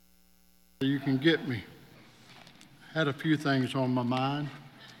You can get me. Had a few things on my mind.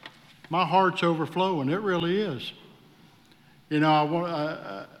 My heart's overflowing. It really is. You know,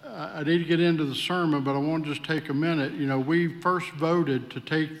 I need to get into the sermon, but I want to just take a minute. You know, we first voted to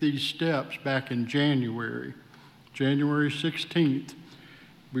take these steps back in January 16th.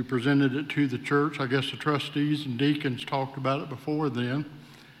 We presented it to the church. I guess the trustees and deacons talked about it before then.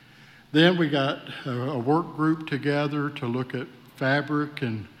 Then we got a work group together to look at fabric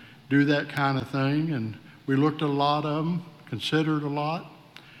and do that kind of thing. And we looked at a lot of them, considered a lot,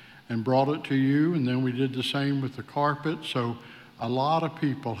 and brought it to you. And then we did the same with the carpet. So a lot of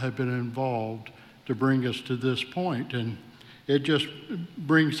people have been involved to bring us to this point. And it just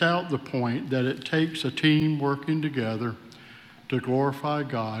brings out the point that it takes a team working together to glorify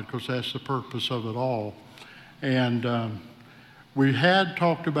God, because that's the purpose of it all. And we had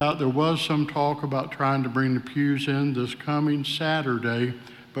talked about, there was some talk about trying to bring the pews in this coming Saturday,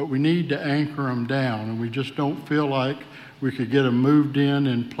 but we need to anchor them down, and we just don't feel like we could get them moved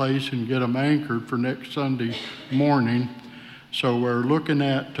in place and get them anchored for next Sunday morning. So we're looking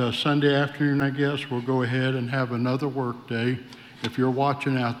at Sunday afternoon, I guess. We'll go ahead and have another work day. If you're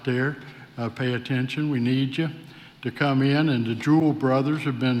watching out there, pay attention. We need you to come in. And the Jewel brothers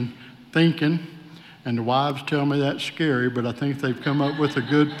have been thinking, and the wives tell me that's scary, but I think they've come up with a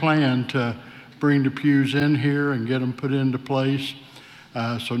good plan to bring the pews in here and get them put into place.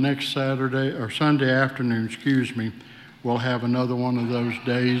 So next Saturday, or Sunday afternoon, we'll have another one of those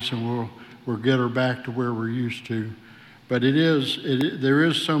days, and we'll get her back to where we're used to. But there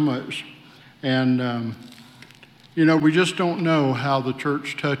is so much. And, you know, we just don't know how the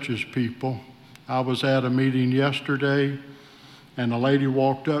church touches people. I was at a meeting yesterday, and a lady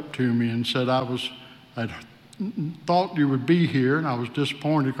walked up to me and said, I thought you would be here, and I was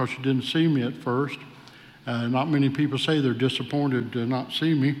disappointed because she didn't see me at first. Not many people say they're disappointed to not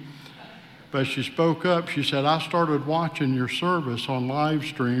see me. But she spoke up. She said, I started watching your service on live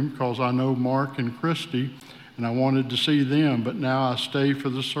stream because I know Mark and Christy, and I wanted to see them, but now I stay for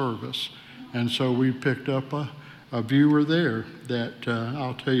the service. And so we picked up a viewer there that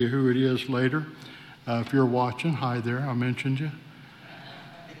I'll tell you who it is later. If you're watching, hi there, I mentioned you.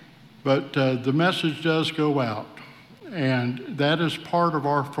 But the message does go out, and that is part of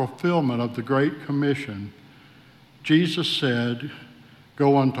our fulfillment of the Great Commission. Jesus said,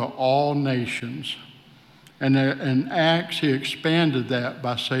 go unto all nations. And in Acts, he expanded that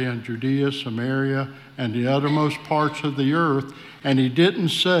by saying Judea, Samaria, and the uttermost parts of the earth. And he didn't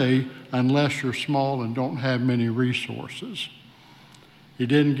say, unless you're small and don't have many resources. He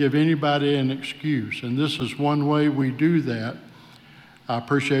didn't give anybody an excuse. And this is one way we do that. I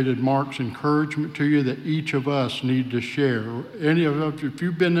appreciated Mark's encouragement to you that each of us need to share. Any of us, if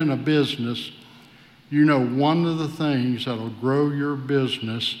you've been in a business, you know one of the things that'll grow your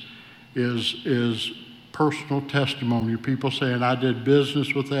business is personal testimony. People saying, I did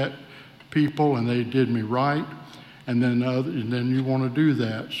business with that people and they did me right. And then you want to do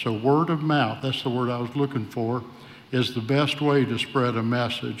that. So word of mouth, that's the word I was looking for, is the best way to spread a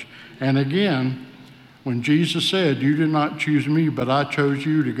message. And again, when Jesus said, you did not choose me, but I chose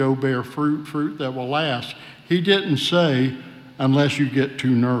you to go bear fruit that will last, he didn't say, unless you get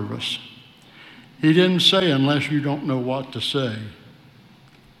too nervous. He didn't say, unless you don't know what to say.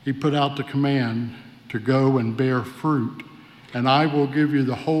 He put out the command to go and bear fruit, and I will give you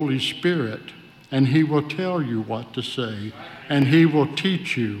the Holy Spirit, and he will tell you what to say, and he will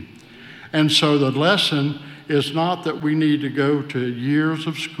teach you. And so the lesson is not that we need to go to years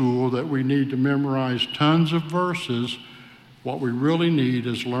of school, that we need to memorize tons of verses. What we really need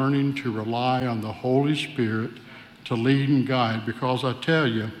is learning to rely on the Holy Spirit to lead and guide, because I tell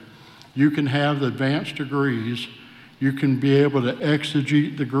you, you can have the advanced degrees, you can be able to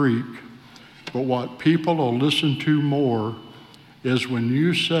exegete the Greek, but what people will listen to more is when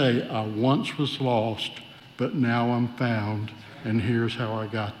you say, I once was lost, but now I'm found, and here's how I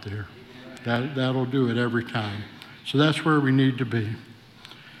got there. That'll do it every time. So that's where we need to be.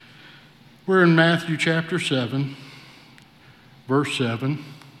 We're in Matthew chapter 7, verse 7.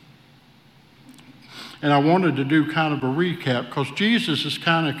 And I wanted to do kind of a recap because Jesus is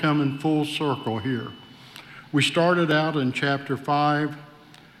kind of coming full circle here. We started out in chapter 5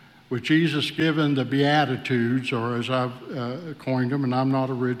 with Jesus giving the Beatitudes, or as I've coined them, and I'm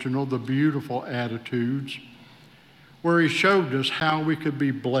not original, the beautiful attitudes, where he showed us how we could be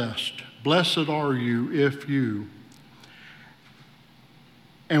blessed. Blessed are you if you.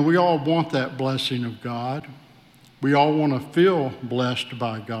 And we all want that blessing of God. We all want to feel blessed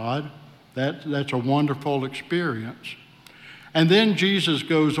by God. That's a wonderful experience. And then Jesus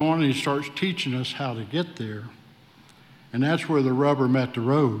goes on and he starts teaching us how to get there. And that's where the rubber met the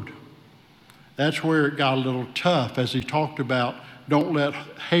road. That's where it got a little tough as he talked about don't let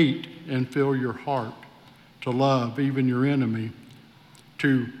hate infill your heart, to love even your enemy,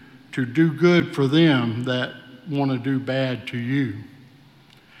 to do good for them that want to do bad to you,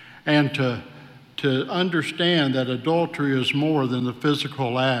 and to understand that adultery is more than the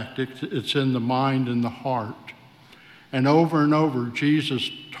physical act. It's in the mind and the heart. And over,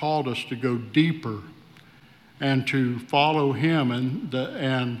 Jesus taught us to go deeper and to follow him,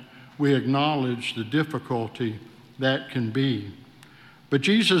 and we acknowledge the difficulty that can be. But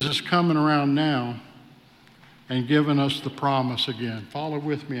Jesus is coming around now and giving us the promise again. Follow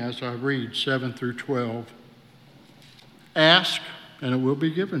with me as I read 7 through 12. Ask, and it will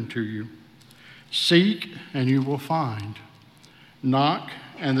be given to you. Seek, and you will find. Knock,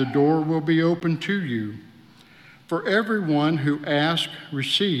 and the door will be open to you. For everyone who asks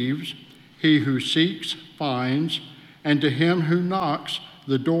receives, he who seeks finds, and to him who knocks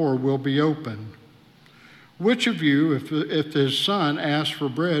the door will be open. Which of you, if his son asked for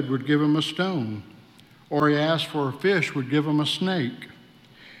bread, would give him a stone? Or he asked for a fish, would give him a snake?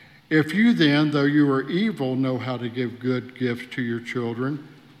 If you then, though you are evil, know how to give good gifts to your children,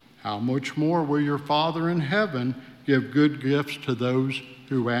 how much more will your Father in heaven give good gifts to those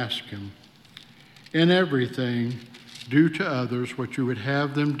who ask him? In everything, do to others what you would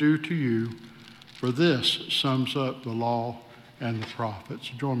have them do to you, for this sums up the law and the prophets.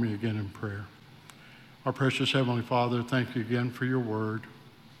 Join me again in prayer. Our precious Heavenly Father, thank you again for your word.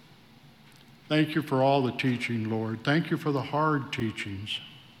 Thank you for all the teaching, Lord. Thank you for the hard teachings.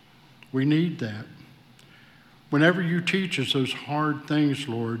 We need that. Whenever you teach us those hard things,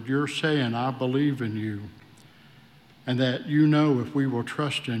 Lord, you're saying, I believe in you. And that you know if we will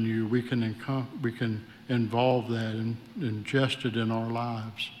trust in you, we can involve that and ingest it in our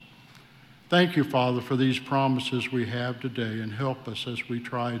lives. Thank you, Father, for these promises we have today, and help us as we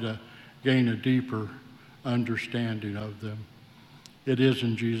try to gain a deeper understanding of them. It is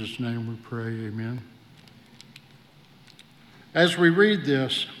in Jesus' name we pray, amen. As we read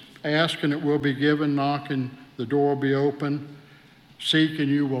this, ask and it will be given, knock and the door will be open, seek and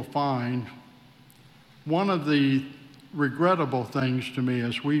you will find. One of the regrettable things to me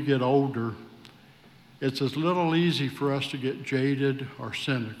as we get older, it's a little easy for us to get jaded or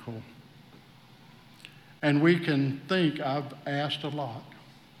cynical. And we can think, I've asked a lot.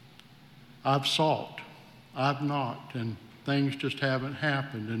 I've sought. I've knocked, and things just haven't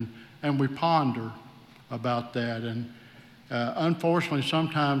happened. And we ponder about that. And unfortunately,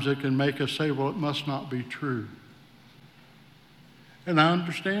 sometimes it can make us say, well, it must not be true. And I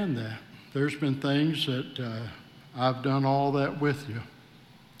understand that. There's been things that I've done all that with you.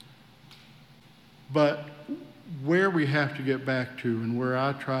 But where we have to get back to, and where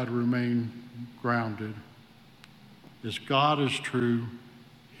I try to remain grounded, is God is true,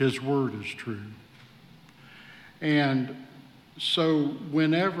 his word is true. And so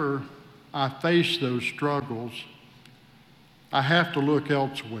whenever I face those struggles, I have to look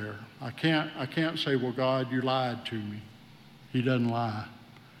elsewhere. I can't say, well, God, you lied to me. He doesn't lie.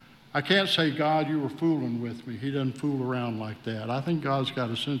 I can't say, God, you were fooling with me. He doesn't fool around like that. I think God's got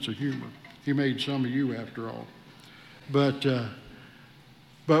a sense of humor. He made some of you after all. But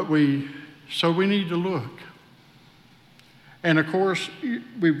we need to look. And of course,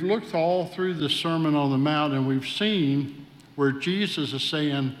 we've looked all through the Sermon on the Mount, and we've seen where Jesus is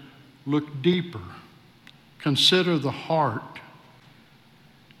saying, look deeper, consider the heart,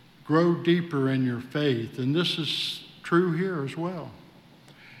 grow deeper in your faith. And this is true here as well.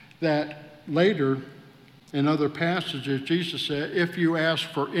 That later in other passages, Jesus said, if you ask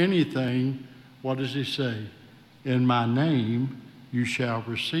for anything, what does he say? In my name, you shall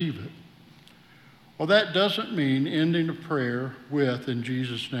receive it. Well, that doesn't mean ending a prayer with, in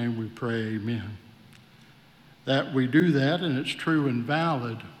Jesus' name we pray, amen. That we do that, and it's true and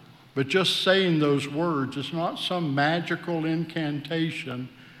valid. But just saying those words is not some magical incantation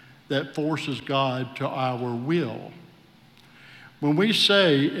that forces God to our will. When we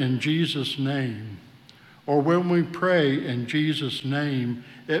say in Jesus' name, or when we pray in Jesus' name,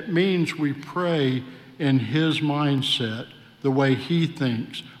 it means we pray in his mindset, the way he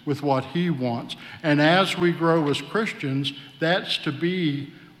thinks, with what he wants. And as we grow as Christians, that's to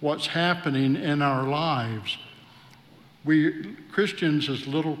be what's happening in our lives. We Christians is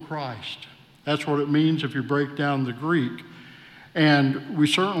little Christ. That's what it means if you break down the Greek. And we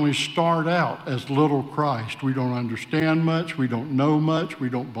certainly start out as little Christ. We don't understand much, we don't know much, we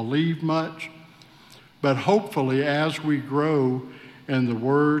don't believe much. But hopefully, as we grow in the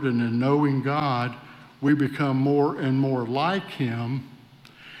Word and in knowing God, we become more and more like him,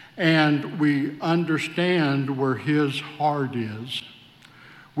 and we understand where his heart is.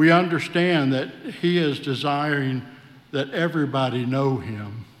 We understand that he is desiring that everybody know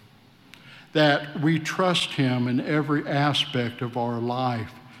him, that we trust him in every aspect of our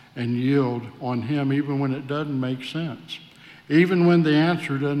life and yield on him even when it doesn't make sense, even when the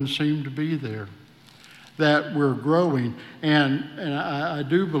answer doesn't seem to be there, that we're growing. And I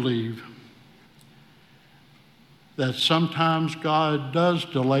do believe that sometimes God does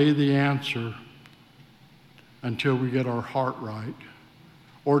delay the answer until we get our heart right,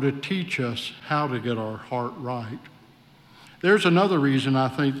 or to teach us how to get our heart right. There's another reason I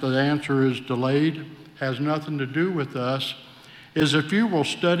think the answer is delayed, has nothing to do with us, is if you will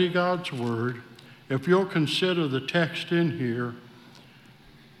study God's Word, if you'll consider the text in here,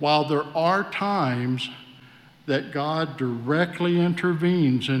 while there are times that God directly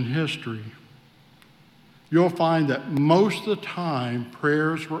intervenes in history, you'll find that most of the time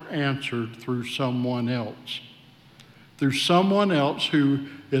prayers were answered through someone else. Through someone else who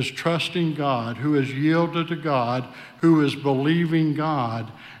is trusting God, who is yielded to God, who is believing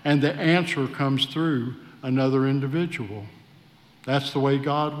God, and the answer comes through another individual. That's the way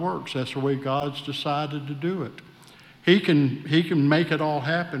God works. That's the way God's decided to do it. He can make it all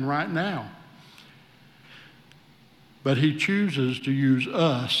happen right now. But he chooses to use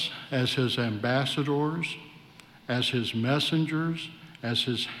us as his ambassadors, as his messengers, as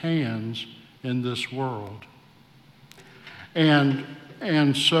his hands in this world.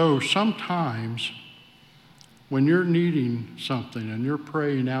 And so sometimes when you're needing something and you're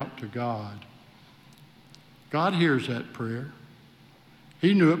praying out to God, God hears that prayer.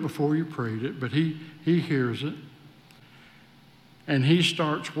 He knew it before you prayed it, but he hears it. And he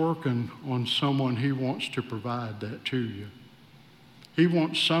starts working on someone he wants to provide that to you. He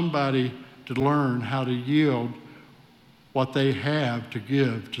wants somebody to learn how to yield what they have to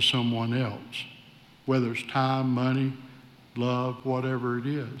give to someone else, whether it's time, money, love, whatever it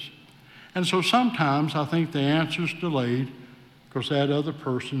is. And so sometimes I think the answer's delayed because that other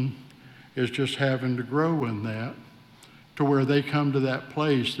person is just having to grow in that to where they come to that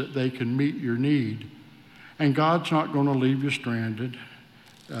place that they can meet your need. And God's not going to leave you stranded.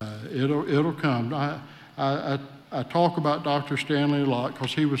 It'll come. I talk about Dr. Stanley a lot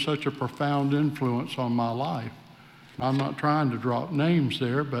because he was such a profound influence on my life. I'm not trying to drop names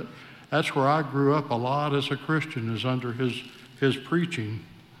there, but that's where I grew up a lot as a Christian, is under his preaching.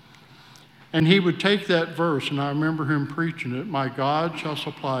 And he would take that verse, and I remember him preaching it, "My God shall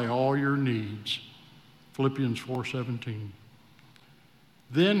supply all your needs," Philippians 4:17.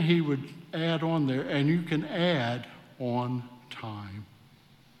 Then he would add on there, and you can add on time.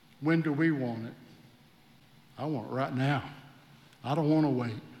 When do we want it? I want it right now. I don't want to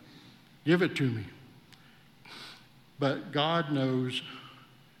wait. Give it to me. But God knows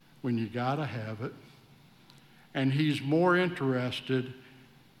when you got to have it, and he's more interested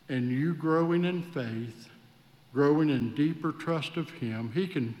in you growing in faith, growing in deeper trust of him. He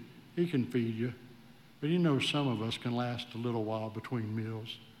can feed you, but he knows some of us can last a little while between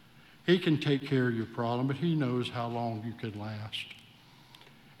meals. He can take care of your problem, but he knows how long you can last.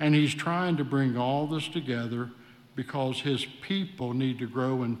 And he's trying to bring all this together because his people need to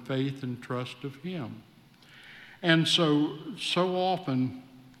grow in faith and trust of him. And so often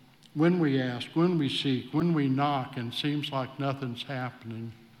when we ask, when we seek, when we knock and it seems like nothing's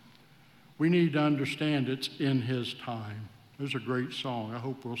happening, we need to understand it's in his time. There's a great song. I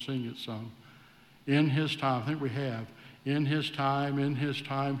hope we'll sing it some. In his time. I think we have. In his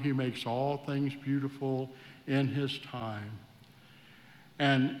time, he makes all things beautiful in his time.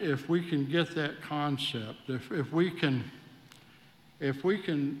 And if we can get that concept, if we can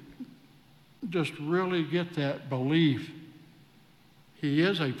just really get that belief, he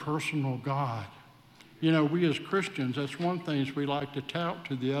is a personal God. You know, we as Christians, that's one thing we like to tout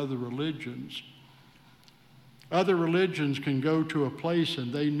to the other religions. Other religions can go to a place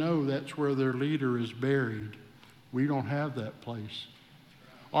and they know that's where their leader is buried. We don't have that place.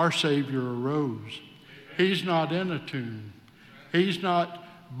 Our Savior arose. He's not in a tomb. He's not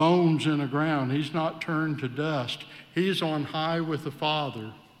bones in the ground. He's not turned to dust. He's on high with the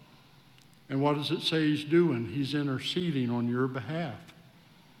Father. And what does it say he's doing? He's interceding on your behalf.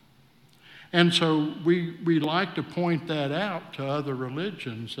 And so we like to point that out to other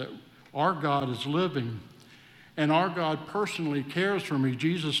religions, that our God is living. And our God personally cares for me.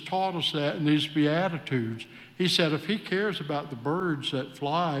 Jesus taught us that in these Beatitudes. He said, if he cares about the birds that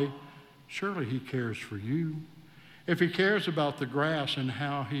fly, surely he cares for you. If he cares about the grass and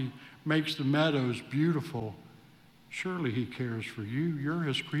how he makes the meadows beautiful, surely he cares for you. You're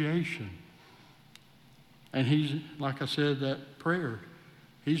his creation. And he's, like I said, that prayer,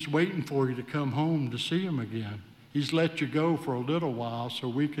 he's waiting for you to come home to see him again. He's let you go for a little while so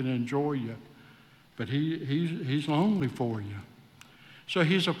we can enjoy you. But he's lonely for you. So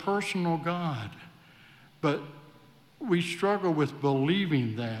he's a personal God. But we struggle with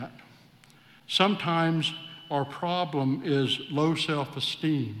believing that. Sometimes our problem is low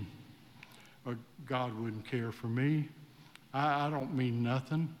self-esteem. God wouldn't care for me. I don't mean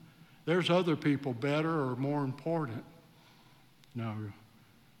nothing. There's other people better or more important. No,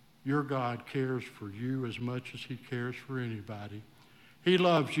 your God cares for you as much as he cares for anybody. He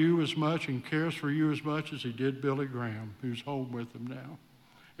loves you as much and cares for you as much as he did Billy Graham, who's home with him now.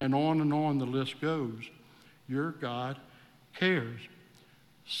 And on the list goes. Your God cares.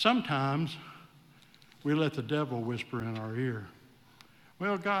 Sometimes we let the devil whisper in our ear.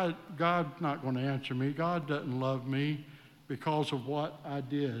 Well, God's not going to answer me. God doesn't love me because of what I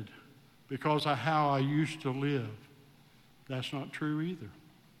did, because of how I used to live. That's not true either.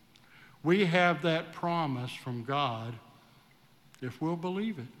 We have that promise from God, if we'll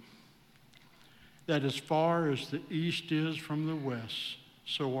believe it, that as far as the east is from the west,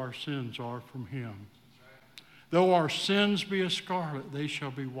 so our sins are from him. Though our sins be as scarlet, they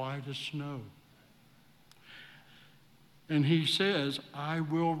shall be white as snow. And he says, I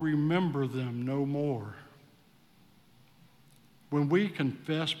will remember them no more. When we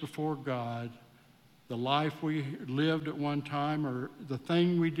confess before God the life we lived at one time or the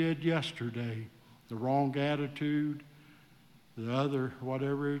thing we did yesterday, the wrong attitude, the other,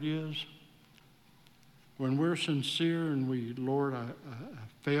 whatever it is, when we're sincere and Lord, I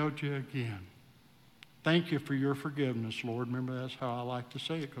failed you again. Thank you for your forgiveness, Lord. Remember, that's how I like to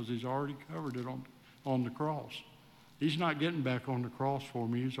say it, because he's already covered it on the cross. He's not getting back on the cross for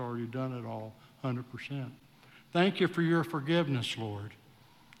me. He's already done it all 100%. Thank you for your forgiveness, Lord.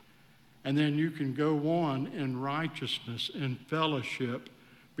 And then you can go on in righteousness, in fellowship,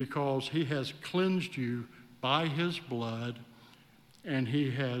 because he has cleansed you by his blood, and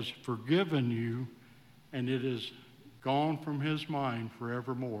he has forgiven you, and it is gone from his mind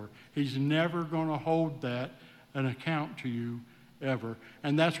forevermore. He's never going to hold that an account to you ever.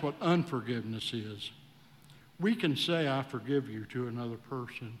 And that's what unforgiveness is. We can say, I forgive you to another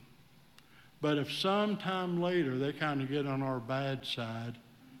person. But if sometime later they kind of get on our bad side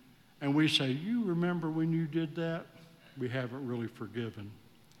and we say, you remember when you did that? We haven't really forgiven.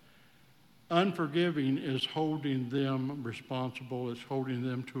 Unforgiving is holding them responsible. It's holding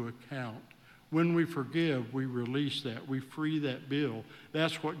them to account. When we forgive, we release that. We free that bill.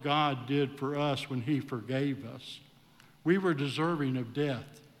 That's what God did for us when he forgave us. We were deserving of death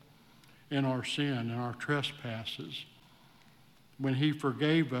in our sin and our trespasses. When he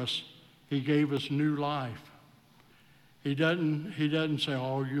forgave us, he gave us new life. He doesn't say,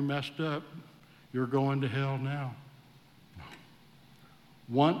 oh, you messed up. You're going to hell now. No.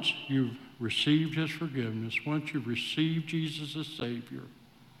 Once you've received his forgiveness, once you've received Jesus as Savior,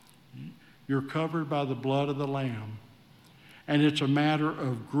 you're covered by the blood of the Lamb. And it's a matter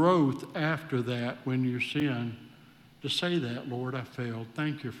of growth after that when you sin to say that, Lord, I failed.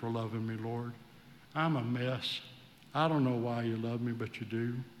 Thank you for loving me, Lord. I'm a mess. I don't know why you love me, but you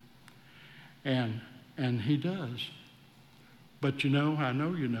do. And he does. But you know, I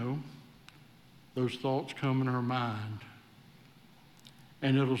know you know, those thoughts come in our mind.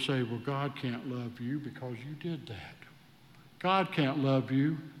 And it'll say, well, God can't love you because you did that. God can't love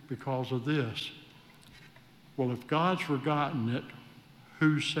you because of this. Well, if God's forgotten it,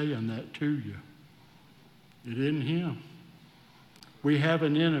 who's saying that to you? It isn't him. We have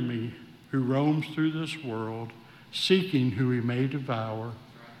an enemy who roams through this world seeking who he may devour.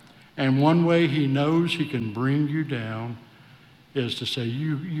 And one way he knows he can bring you down is to say,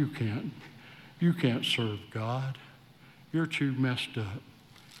 you can't serve God. You're too messed up.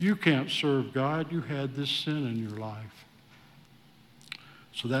 You can't serve God. You had this sin in your life.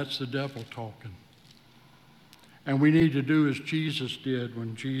 So that's the devil talking. And we need to do as Jesus did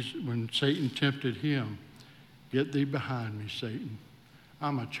when Satan tempted him. Get thee behind me, Satan.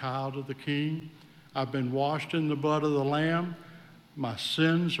 I'm a child of the King. I've been washed in the blood of the Lamb. My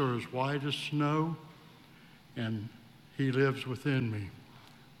sins are as white as snow. And he lives within me.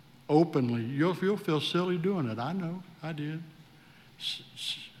 Openly. You'll feel silly doing it. I know. I did.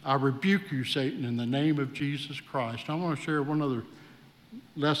 I rebuke you, Satan, in the name of Jesus Christ. I want to share one other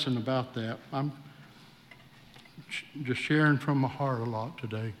lesson about that. I'm just sharing from my heart a lot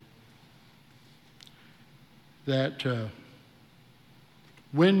today. That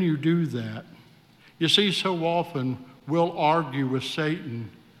when you do that, you see, so often we'll argue with Satan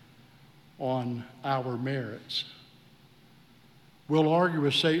on our merits. We'll argue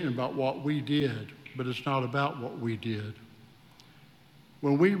with Satan about what we did, but it's not about what we did.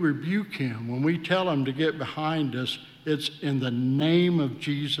 When we rebuke him, when we tell him to get behind us, it's in the name of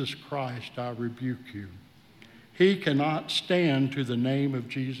Jesus Christ I rebuke you. He cannot stand to the name of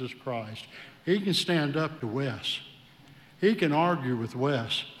Jesus Christ. He can stand up to Wes. He can argue with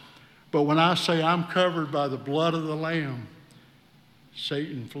Wes. But when I say I'm covered by the blood of the Lamb,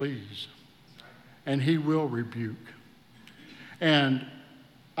 Satan flees. And he will rebuke. And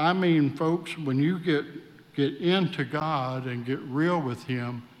I mean, folks, when you get into God and get real with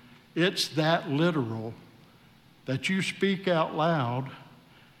him, it's that literal that you speak out loud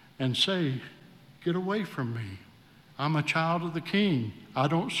and say, get away from me. I'm a child of the King. I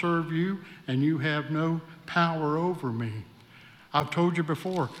don't serve you, and you have no power over me. I've told you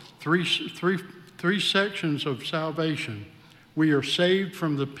before, three sections of salvation. We are saved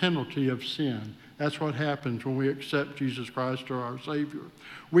from the penalty of sin. That's what happens when we accept Jesus Christ as our Savior.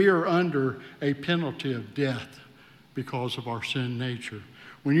 We are under a penalty of death because of our sin nature.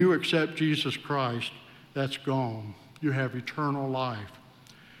 When you accept Jesus Christ, that's gone. You have eternal life.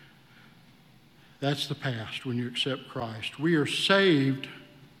 That's the past when you accept Christ. We are saved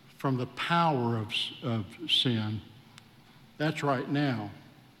from the power of sin. That's right now.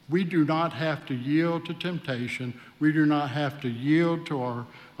 We do not have to yield to temptation. We do not have to yield to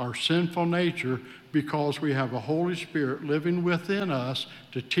our sinful nature because we have a Holy Spirit living within us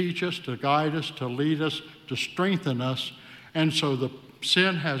to teach us, to guide us, to lead us, to strengthen us. And so the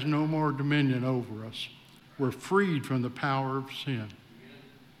sin has no more dominion over us. We're freed from the power of sin.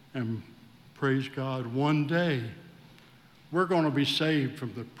 And praise God, one day we're going to be saved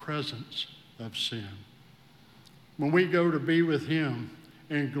from the presence of sin. When we go to be with him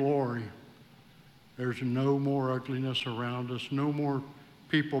in glory, there's no more ugliness around us, no more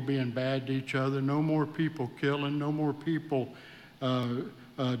people being bad to each other, no more people killing, no more people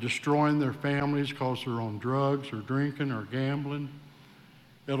destroying their families because they're on drugs or drinking or gambling.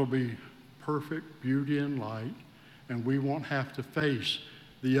 It'll be perfect beauty and light, and we won't have to face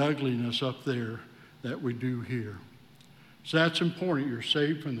the ugliness up there that we do here. So that's important. You're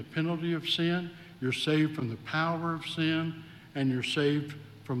saved from the penalty of sin, you're saved from the power of sin, and you're saved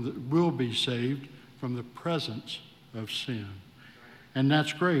will be saved from the presence of sin. And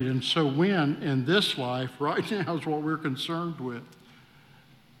that's great. And so when in this life, right now is what we're concerned with,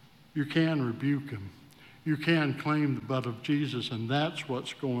 you can rebuke him. You can claim the blood of Jesus, and that's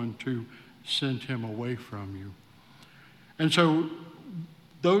what's going to send him away from you. And so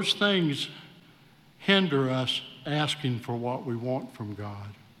those things hinder us asking for what we want from God.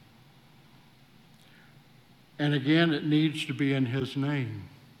 And again, it needs to be in his name.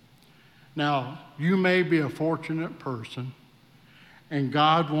 Now, you may be a fortunate person, and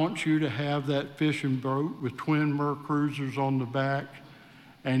God wants you to have that fishing boat with twin Mercruisers on the back,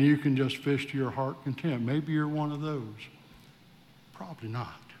 and you can just fish to your heart content. Maybe you're one of those. Probably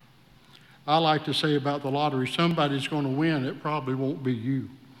not. I like to say about the lottery, somebody's going to win. It probably won't be you.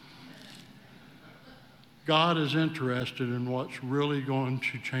 God is interested in what's really going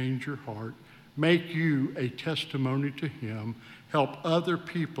to change your heart, make you a testimony to him, help other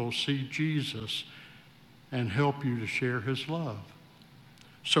people see Jesus, and help you to share his love.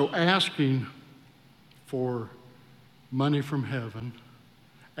 So asking for money from heaven,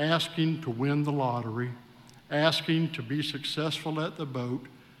 asking to win the lottery, asking to be successful at the boat,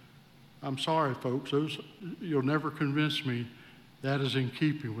 I'm sorry, folks, you'll never convince me that is in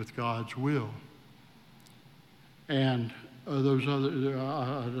keeping with God's will. And those other,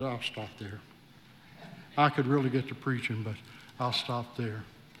 I'll stop there. I could really get to preaching, but I'll stop there.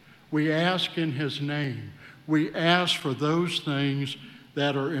 We ask in his name. We ask for those things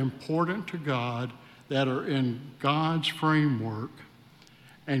that are important to God, that are in God's framework.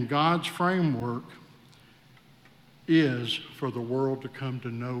 And God's framework is for the world to come to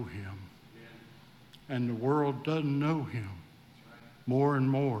know him. And the world doesn't know him more and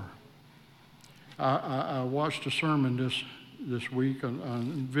more. I watched a sermon this week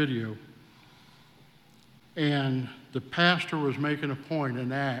on video, and the pastor was making a point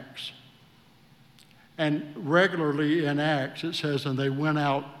in Acts. And regularly in Acts it says, and they went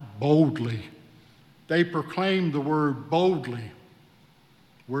out boldly. They proclaimed the word boldly.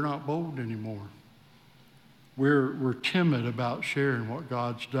 We're not bold anymore. We're timid about sharing what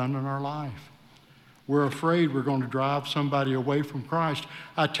God's done in our life. We're afraid we're going to drive somebody away from Christ.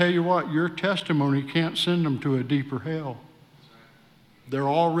 I tell you what, your testimony can't send them to a deeper hell. They're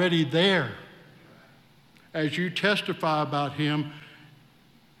already there. As you testify about him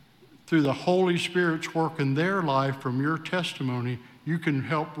through the Holy Spirit's work in their life from your testimony, you can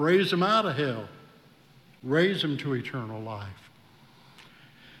help raise them out of hell, raise them to eternal life.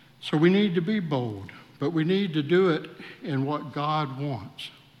 So we need to be bold. But we need to do it in what God wants.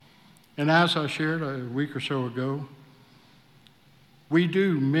 And as I shared a week or so ago, we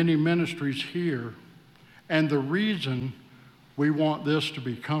do many ministries here, and the reason we want this to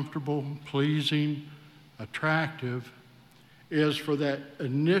be comfortable, pleasing, attractive is for that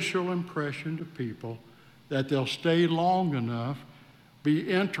initial impression to people that they'll stay long enough, be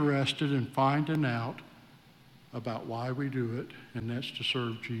interested in finding out about why we do it, and that's to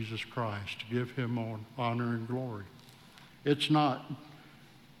serve Jesus Christ, to give him honor and glory. It's not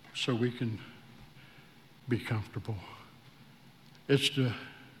so we can be comfortable. It's to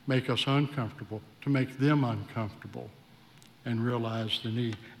make us uncomfortable, to make them uncomfortable and realize the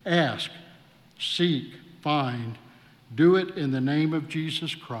need. Ask, seek, find, do it in the name of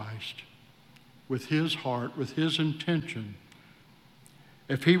Jesus Christ, with his heart, with his intention.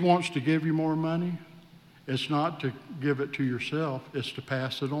 If he wants to give you more money, it's not to give it to yourself, it's to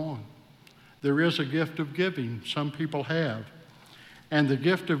pass it on. There is a gift of giving some people have, and the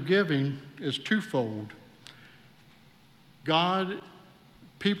gift of giving is twofold.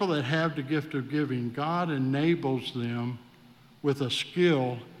 People that have the gift of giving, God enables them with a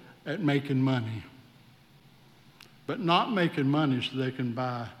skill at making money. But not making money so they can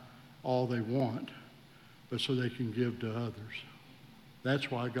buy all they want, but so they can give to others. That's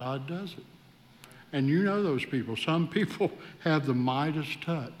why God does it. And you know those people. Some people have the Midas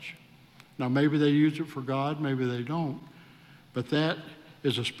touch. Now, maybe they use it for God, maybe they don't. But that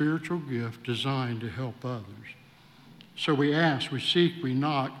is a spiritual gift designed to help others. So we ask, we seek, we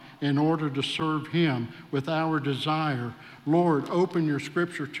knock in order to serve him with our desire. Lord, open your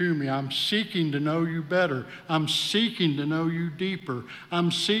scripture to me. I'm seeking to know you better. I'm seeking to know you deeper.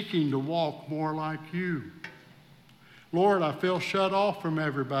 I'm seeking to walk more like you. Lord, I feel shut off from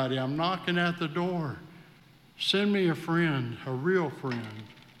everybody. I'm knocking at the door. Send me a friend, a real friend,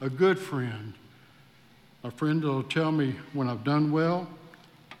 a good friend. A friend that will tell me when I've done well.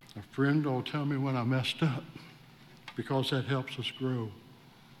 A friend that will tell me when I messed up, because that helps us grow.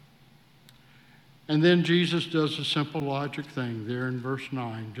 And then Jesus does a simple logic thing there in verse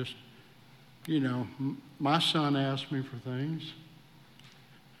 9. Just, my son asks me for things.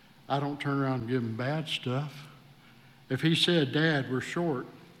 I don't turn around and give him bad stuff. If he said, Dad, we're short,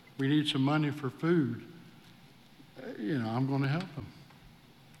 we need some money for food, I'm going to help him.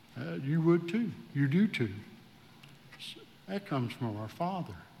 You would too. You do too. That comes from our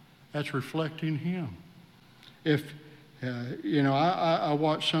Father. That's reflecting him. If, I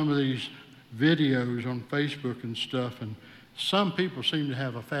watch some of these videos on Facebook and stuff, and some people seem to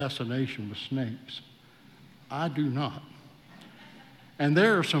have a fascination with snakes. I do not. And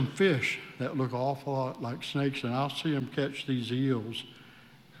there are some fish that look an awful lot like snakes, and I'll see them catch these eels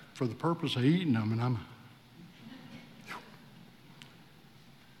for the purpose of eating them, and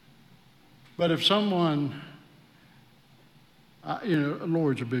But if someone,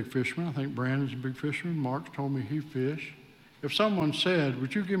 Lloyd's a big fisherman. I think Brandon's a big fisherman. Mark told me he fished. If someone said,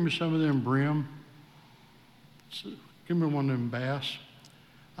 would you give me some of them brim? Give me one of them bass.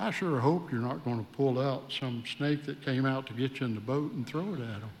 I sure hope you're not going to pull out some snake that came out to get you in the boat and throw it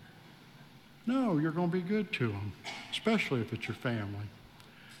at them. No, you're going to be good to them, especially if it's your family.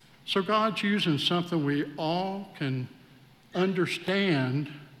 So God's using something we all can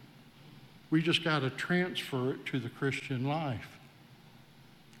understand. We just got to transfer it to the Christian life.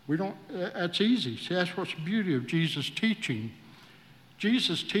 That's easy. See, that's what's the beauty of Jesus' teaching.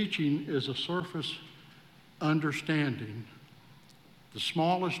 Jesus' teaching is a surface understanding. The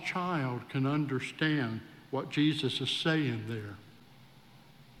smallest child can understand what Jesus is saying there.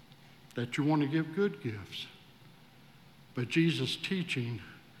 That you want to give good gifts. But Jesus' teaching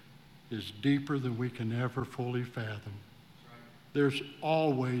is deeper than we can ever fully fathom. There's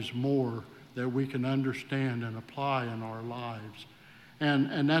always more that we can understand and apply in our lives.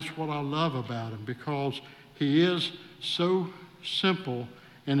 And that's what I love about him, because he is so simple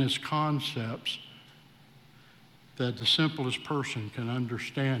in his concepts that the simplest person can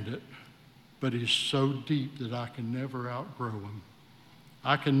understand it, but he's so deep that I can never outgrow him.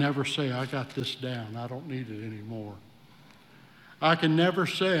 I can never say, I got this down, I don't need it anymore. I can never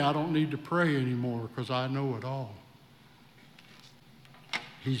say, I don't need to pray anymore because I know it all.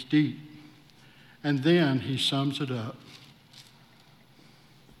 He's deep. And then he sums it up.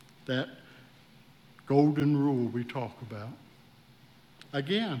 That golden rule we talk about.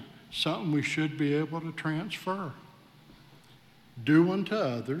 Again, something we should be able to transfer. Do unto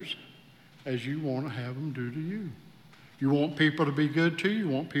others as you want to have them do to you. You want people to be good to you. You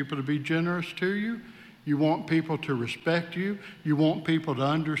want people to be generous to you. You want people to respect you. You want people to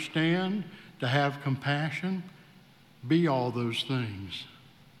understand, to have compassion. Be all those things.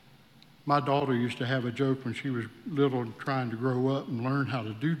 My daughter used to have a joke when she was little and trying to grow up and learn how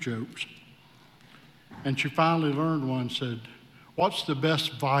to do jokes. And she finally learned one, said, "What's the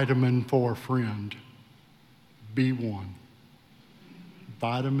best vitamin for a friend?" B1.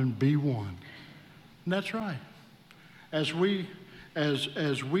 Vitamin B1. And that's right. As we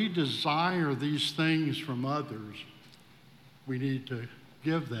desire these things from others, we need to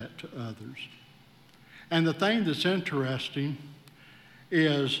give that to others. And the thing that's interesting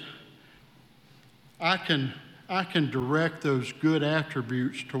is I can direct those good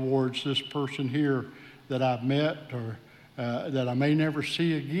attributes towards this person here that I've met or that I may never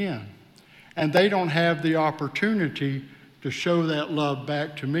see again. And they don't have the opportunity to show that love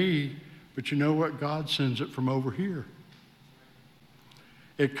back to me, but you know what? God sends it from over here.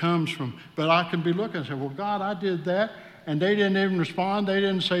 It comes from, but I can be looking and say, well, God, I did that, and they didn't even respond. They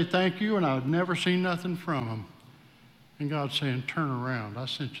didn't say thank you, and I've never seen nothing from them. And God's saying, turn around. I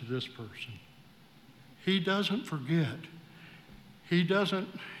sent you this person. He doesn't forget. He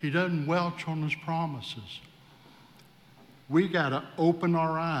doesn't welch on his promises. We got to open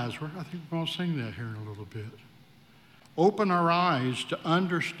our eyes. I think we're going to sing that here in a little bit. Open our eyes to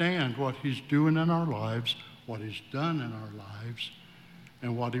understand what he's doing in our lives, what he's done in our lives,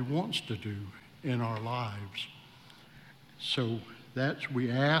 and what he wants to do in our lives. So we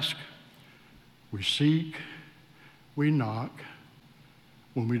ask, we seek, we knock.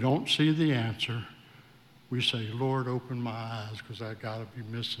 When we don't see the answer, we say, Lord, open my eyes because I got to be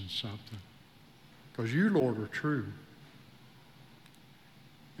missing something. Because you, Lord, are true.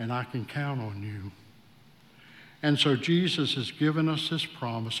 And I can count on you. And so Jesus has given us this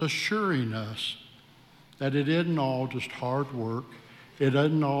promise, assuring us that it isn't all just hard work. It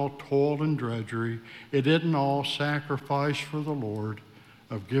isn't all toil and drudgery. It isn't all sacrifice for the Lord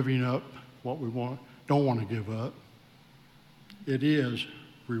of giving up what we don't want to give up. It is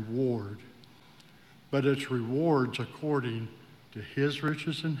reward. But it's rewards according to his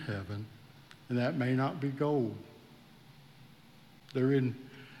riches in heaven, and that may not be gold. I'm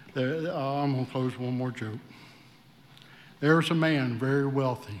going to close with one more joke. There was a man very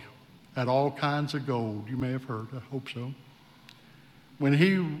wealthy, had all kinds of gold. You may have heard, I hope so. When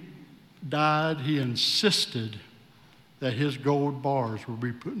he died, he insisted that his gold bars would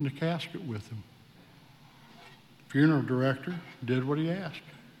be put in the casket with him. Funeral director did what he asked.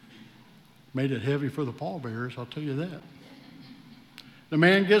 Made it heavy for the pallbearers, I'll tell you that. The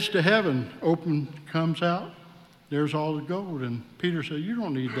man gets to heaven, comes out, there's all the gold. And Peter said, you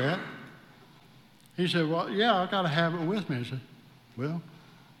don't need that. He said, well, yeah, I got to have it with me. I said, well,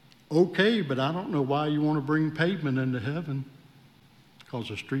 okay, but I don't know why you want to bring pavement into heaven, because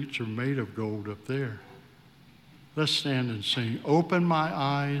the streets are made of gold up there. Let's stand and sing. Open my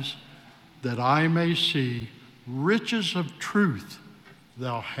eyes that I may see riches of truth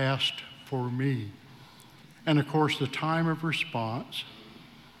thou hast for me. And of course, the time of response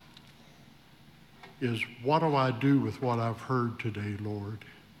is, what do I do with what I've heard today, Lord?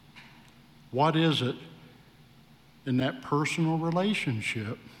 What is it in that personal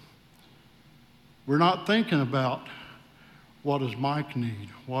relationship? We're not thinking about what does Mike need?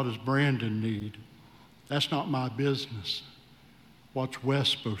 What does Brandon need? That's not my business. What's Wes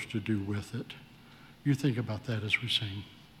supposed to do with it? You think about that as we sing.